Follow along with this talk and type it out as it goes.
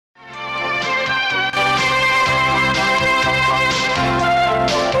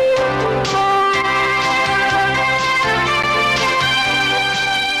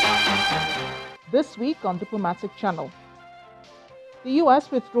week on Diplomatic Channel. The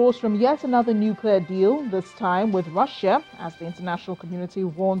US withdraws from yet another nuclear deal, this time with Russia, as the international community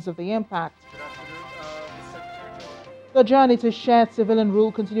warns of the impact. The journey to shared civilian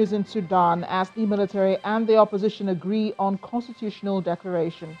rule continues in Sudan as the military and the opposition agree on constitutional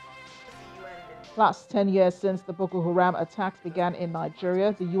declaration. Plus, 10 years since the Boko Haram attacks began in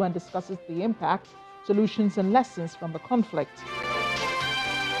Nigeria, the UN discusses the impact, solutions and lessons from the conflict.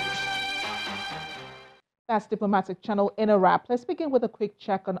 That's Diplomatic Channel in a wrap. Let's begin with a quick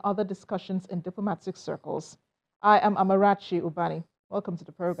check on other discussions in diplomatic circles. I am Amarachi Ubani. Welcome to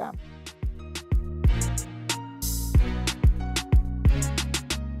the program.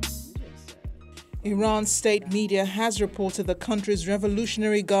 Iran's state media has reported the country's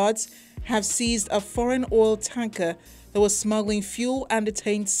Revolutionary Guards have seized a foreign oil tanker that was smuggling fuel and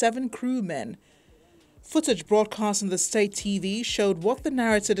detained 7 crewmen. Footage broadcast on the state TV showed what the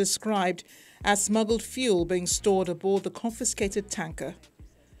narrator described as smuggled fuel being stored aboard the confiscated tanker.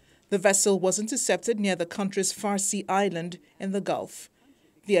 The vessel was intercepted near the country's Farsi island in the Gulf.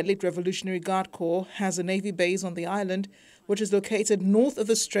 The elite Revolutionary Guard Corps has a navy base on the island, which is located north of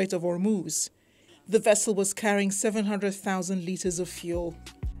the Strait of Hormuz. The vessel was carrying 700,000 liters of fuel.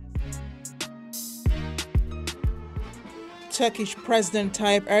 Turkish President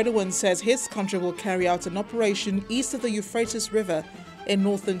Tayyip Erdogan says his country will carry out an operation east of the Euphrates River in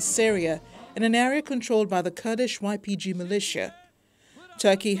northern Syria, in an area controlled by the Kurdish YPG militia.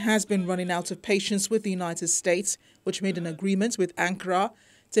 Turkey has been running out of patience with the United States, which made an agreement with Ankara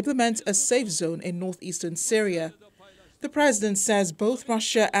to implement a safe zone in northeastern Syria. The president says both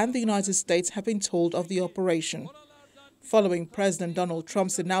Russia and the United States have been told of the operation. Following President Donald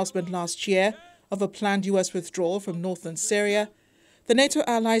Trump's announcement last year of a planned U.S. withdrawal from northern Syria, the NATO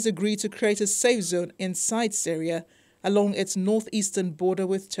allies agreed to create a safe zone inside Syria along its northeastern border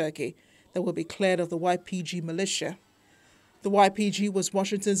with Turkey that will be cleared of the YPG militia. The YPG was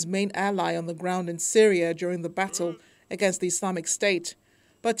Washington's main ally on the ground in Syria during the battle against the Islamic State,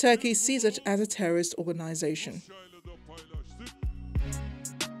 but Turkey sees it as a terrorist organization.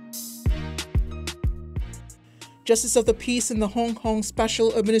 Justice of the Peace in the Hong Kong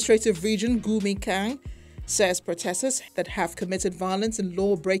Special Administrative Region, Gu Mingkang, says protesters that have committed violence and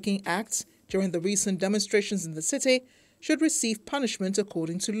law-breaking acts during the recent demonstrations in the city should receive punishment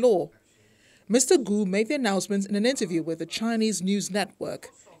according to law. Mr. Gu made the announcement in an interview with the Chinese news network.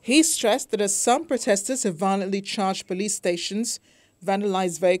 He stressed that as some protesters have violently charged police stations,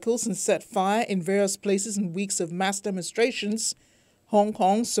 vandalized vehicles and set fire in various places in weeks of mass demonstrations, Hong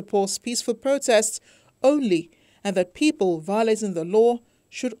Kong supports peaceful protests only, and that people violating the law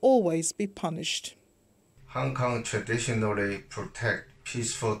should always be punished. Hong Kong traditionally protect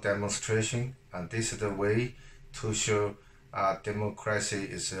peaceful demonstration, and this is the way to show democracy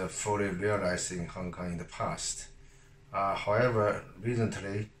is fully realized in Hong Kong in the past. However,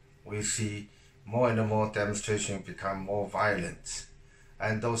 recently we see more and more demonstrations become more violent,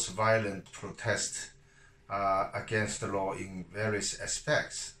 and those violent protests against the law in various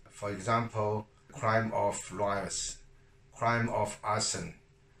aspects. For example, crime of riots, crime of arson,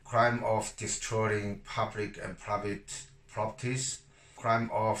 crime of destroying public and private properties, crime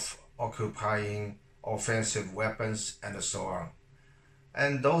of occupying offensive weapons, and so on.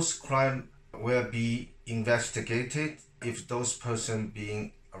 And those crimes will be investigated. If those persons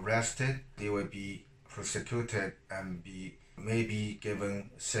being arrested, they will be prosecuted and be maybe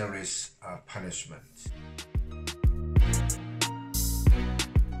given serious punishment.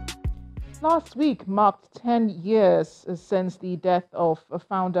 Last week marked 10 years since the death of a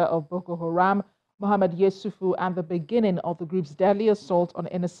founder of Boko Haram, Mohammed Yusufu, and the beginning of the group's deadly assault on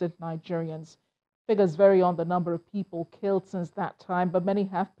innocent Nigerians. Figures vary on the number of people killed since that time, but many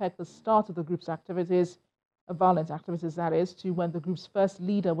have pegged the start of the group's activities, violent activities that is, to when the group's first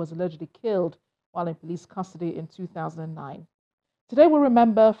leader was allegedly killed while in police custody in 2009. Today we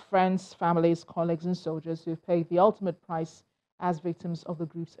remember friends, families, colleagues and soldiers who have paid the ultimate price as victims of the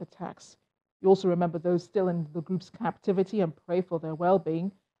group's attacks. We also remember those still in the group's captivity and pray for their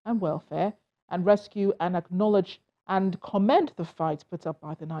well-being and welfare, and rescue and acknowledge and commend the fight put up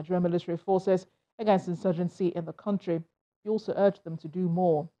by the Nigerian military forces against insurgency in the country. We also urge them to do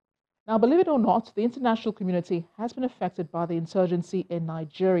more. Now, believe it or not, the international community has been affected by the insurgency in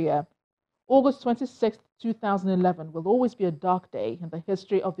Nigeria. August 26, 2011 will always be a dark day in the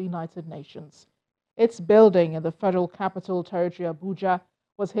history of the United Nations. Its building in the Federal Capital Territory, Abuja,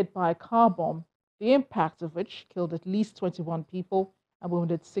 was hit by a car bomb, the impact of which killed at least 21 people and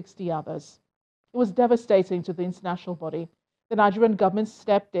wounded 60 others. It was devastating to the international body. The Nigerian government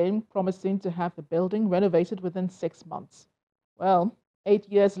stepped in, promising to have the building renovated within 6 months. Well, 8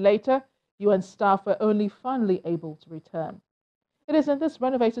 years later, UN staff were only finally able to return. It is in this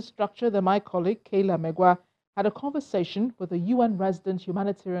renovated structure that my colleague, Kayla, had a conversation with the UN resident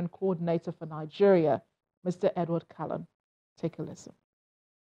humanitarian coordinator for Nigeria, Mr. Edward Kallon. Take a listen.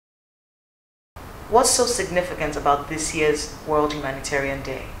 What's so significant about this year's World Humanitarian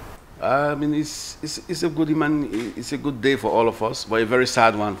Day? I mean, it's a good day for all of us, but a very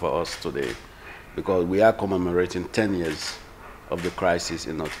sad one for us today, because we are commemorating 10 years of the crisis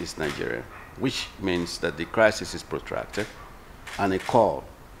in Northeast Nigeria, which means that the crisis is protracted and a call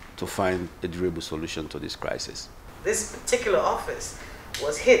to find a durable solution to this crisis. This particular office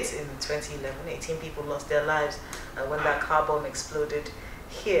was hit in 2011. 18 people lost their lives when that car bomb exploded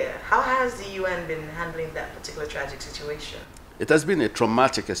here. How has the UN been handling that particular tragic situation? It has been a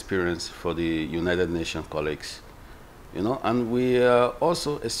traumatic experience for the United Nations colleagues, and we are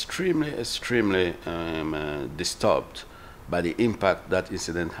also extremely disturbed by the impact that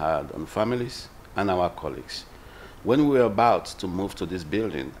incident had on families and our colleagues. When we were about to move to this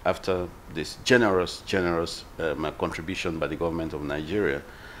building after this generous contribution by the government of Nigeria,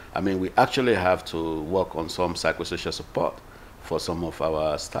 I mean, we actually have to work on some psychosocial support for some of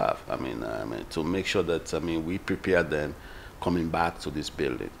our staff. I mean, to make sure that we prepare them coming back to this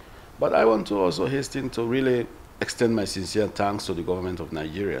building. But I want to also hasten to really extend my sincere thanks to the government of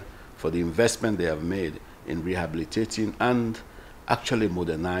Nigeria for the investment they have made in rehabilitating and actually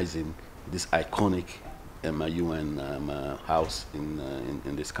modernizing this iconic UN house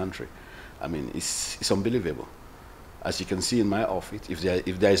in this country. I mean, it's unbelievable. As you can see in my office, if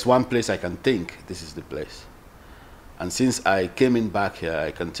there is one place I can think, this is the place. And since I came in back here, I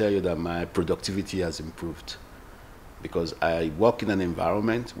can tell you that my productivity has improved, because I work in an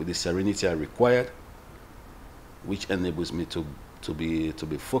environment with the serenity I required, which enables me to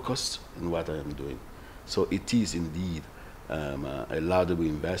be focused in what I am doing. So it is indeed a laudable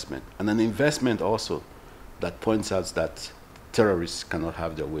investment, and an investment also that points out that terrorists cannot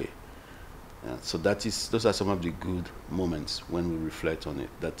have their way. So those are some of the good moments when we reflect on it,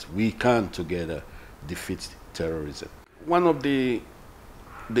 that we can together defeat terrorism. One of the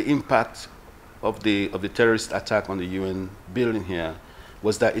impact of the terrorist attack on the UN building here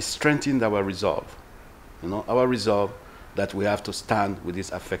was that it strengthened our resolve. Our resolve that we have to stand with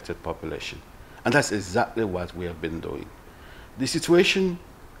this affected population. And that's exactly what we have been doing. The situation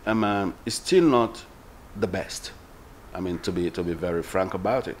is still not the best. I mean, to be very frank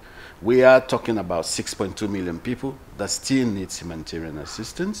about it. We are talking about 6.2 million people that still need humanitarian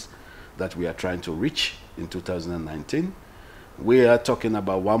assistance that we are trying to reach in 2019. We are talking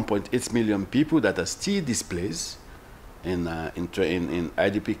about 1.8 million people that are still displaced in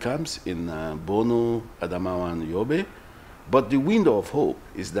IDP camps in Bono, Adamawa, and Yobe. But the window of hope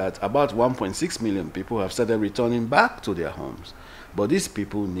is that about 1.6 million people have started returning back to their homes. But these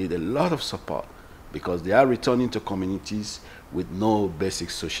people need a lot of support, because they are returning to communities with no basic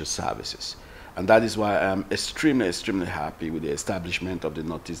social services. And that is why I am extremely happy with the establishment of the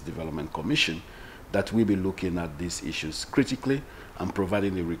Northeast Development Commission, that will be looking at these issues critically and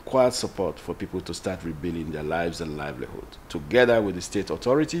providing the required support for people to start rebuilding their lives and livelihood, together with the state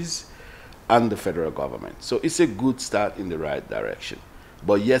authorities and the federal government. So it's a good start in the right direction.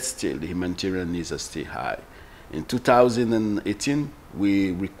 But yet still, the humanitarian needs are still high. In 2018,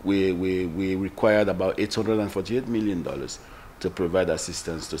 we required about $848 million to provide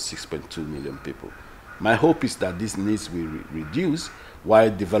assistance to 6.2 million people. My hope is that these needs will reduce while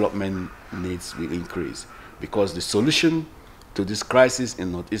development needs will increase, because the solution to this crisis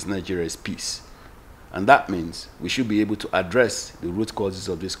in Northeast Nigeria is peace. And that means we should be able to address the root causes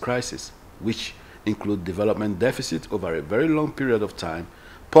of this crisis, which include development deficit over a very long period of time,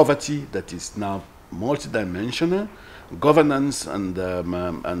 poverty that is now multidimensional, governance and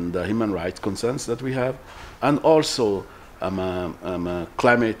human rights concerns that we have, and also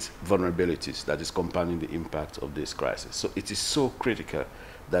climate vulnerabilities that is compounding the impact of this crisis. So it is so critical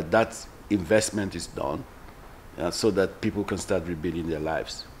that that investment is done so that people can start rebuilding their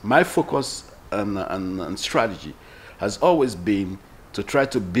lives. My focus and strategy has always been to try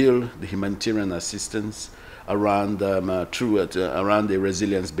to build the humanitarian assistance around around a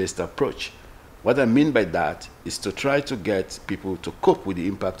resilience-based approach. What I mean by that is to try to get people to cope with the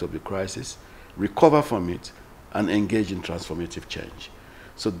impact of the crisis, recover from it, and engage in transformative change.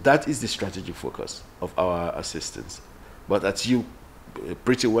 So that is the strategic focus of our assistance. But as you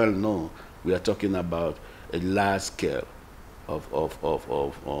pretty well know, we are talking about a large scale of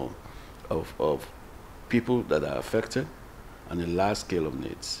people that are affected and a large scale of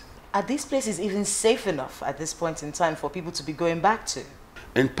needs. Are these places even safe enough at this point in time for people to be going back to?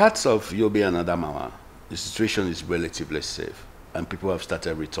 In parts of Yobe and Adamawa, the situation is relatively safe. and people have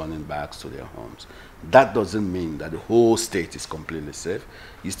started returning back to their homes. That doesn't mean that the whole state is completely safe.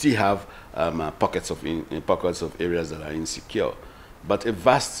 You still have pockets of areas that are insecure, but a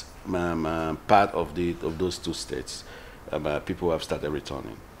vast part of those two states, people have started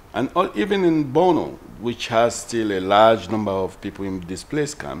returning. And even in Bono, which has still a large number of people in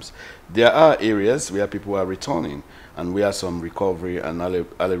displaced camps, there are areas where people are returning and where some recovery and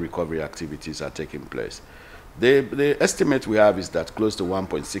early recovery activities are taking place. The estimate we have is that close to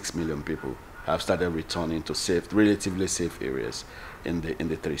 1.6 million people have started returning to relatively safe areas in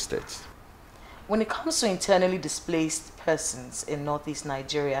the three states. When it comes to internally displaced persons in northeast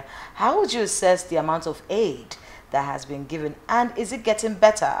Nigeria, how would you assess the amount of aid that has been given, and is it getting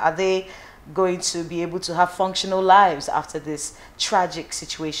better? Are they going to be able to have functional lives after this tragic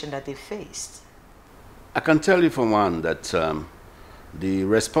situation that they faced? I can tell you for one that the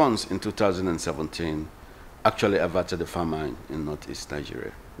response in 2017 actually averted the famine in northeast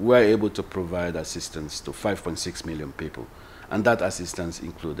Nigeria. We were able to provide assistance to 5.6 million people, and that assistance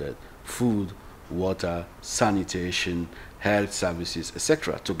included food, water, sanitation, health services,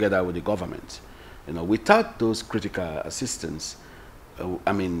 etc., together with the government. You know, without those critical assistance,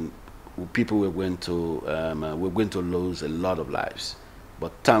 I mean, people were going to lose a lot of lives.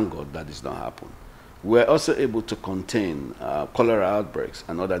 But thank God that did not happen. We were also able to contain cholera outbreaks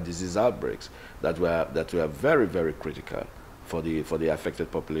and other disease outbreaks that were very, very critical for the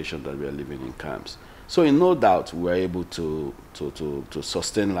affected population that were living in camps. So in no doubt, we were able to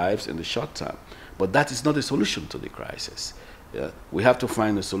sustain lives in the short term. But that is not a solution to the crisis. Yeah, we have to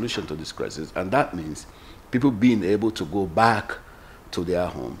find a solution to this crisis, and that means people being able to go back to their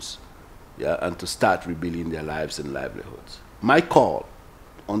homes, yeah, and to start rebuilding their lives and livelihoods. My call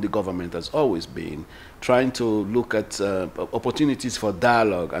on the government has always been trying to look at opportunities for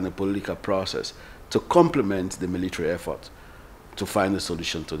dialogue and a political process to complement the military effort to find a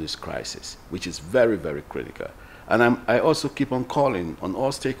solution to this crisis, which is very, very critical. And I also keep on calling on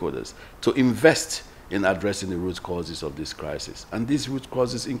all stakeholders to invest in addressing the root causes of this crisis. And these root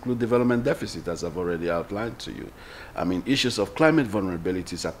causes include development deficit, as I've already outlined to you. I mean, issues of climate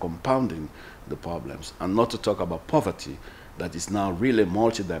vulnerabilities are compounding the problems, and not to talk about poverty that is now really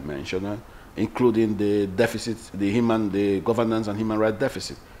multidimensional, including the deficit, the governance and human rights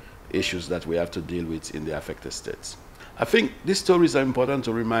deficit issues that we have to deal with in the affected states. I think these stories are important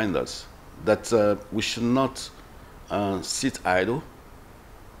to remind us that we should not sit idle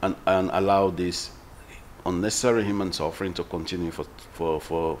and allow this unnecessary human suffering to continue for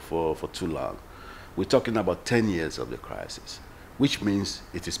too long. We're talking about 10 years of the crisis, which means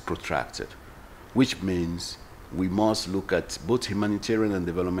it is protracted, which means we must look at both humanitarian and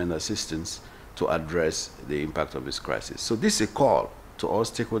development assistance to address the impact of this crisis. So this is a call to all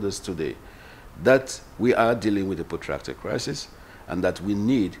stakeholders today that we are dealing with a protracted crisis and that we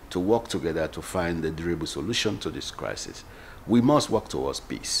need to work together to find a durable solution to this crisis. We must work towards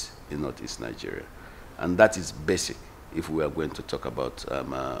peace in northeast Nigeria. And that is basic if we are going to talk about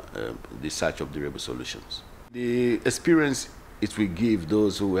the search of durable solutions. The experience it will give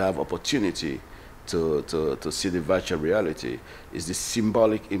those who have opportunity to see the virtual reality is the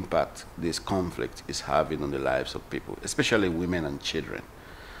symbolic impact this conflict is having on the lives of people, especially women and children.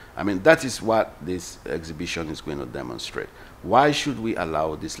 I mean, that is what this exhibition is going to demonstrate. Why should we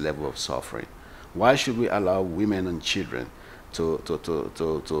allow this level of suffering? Why should we allow women and children to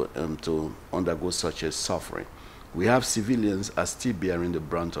undergo such a suffering? We have civilians are still bearing the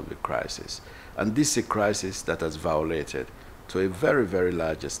brunt of the crisis. And this is a crisis that has violated, to a very, very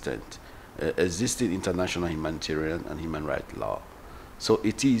large extent, existing international humanitarian and human rights law. So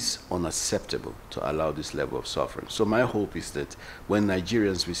it is unacceptable to allow this level of suffering. So my hope is that when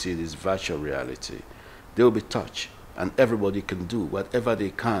Nigerians will see this virtual reality, they will be touched, and everybody can do whatever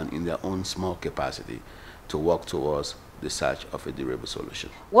they can in their own small capacity to work towards the search of a durable solution.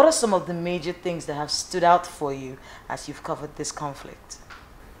 What are some of the major things that have stood out for you as you've covered this conflict?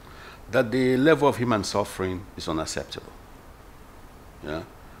 That the level of human suffering is unacceptable. Yeah?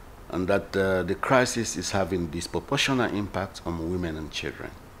 And that the crisis is having disproportionate impact on women and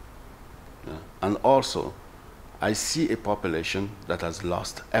children. Yeah? And also, I see a population that has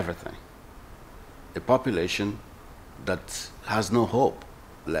lost everything. A population that has no hope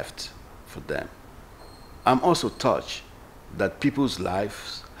left for them. I'm also touched that people's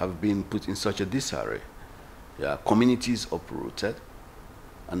lives have been put in such a disarray. Yeah, communities uprooted,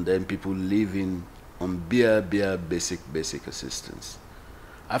 and then people living on bare basic assistance.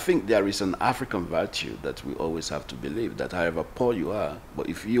 I think there is an African virtue that we always have to believe, that however poor you are, but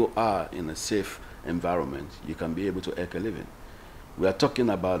if you are in a safe environment, you can be able to earn a living. We are talking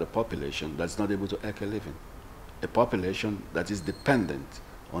about a population that's not able to earn a living. a population that is dependent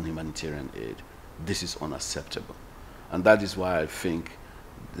on humanitarian aid. This is unacceptable. And that is why I think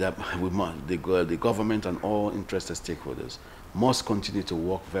that the government and all interested stakeholders must continue to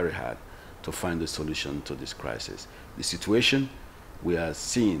work very hard to find a solution to this crisis. The situation we are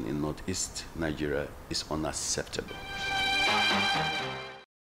seeing in northeast Nigeria is unacceptable.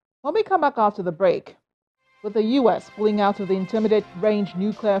 When we come back after the break, with the US pulling out of the intermediate range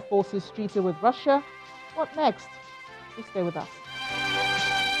nuclear forces treaty with Russia, what next? Please stay with us.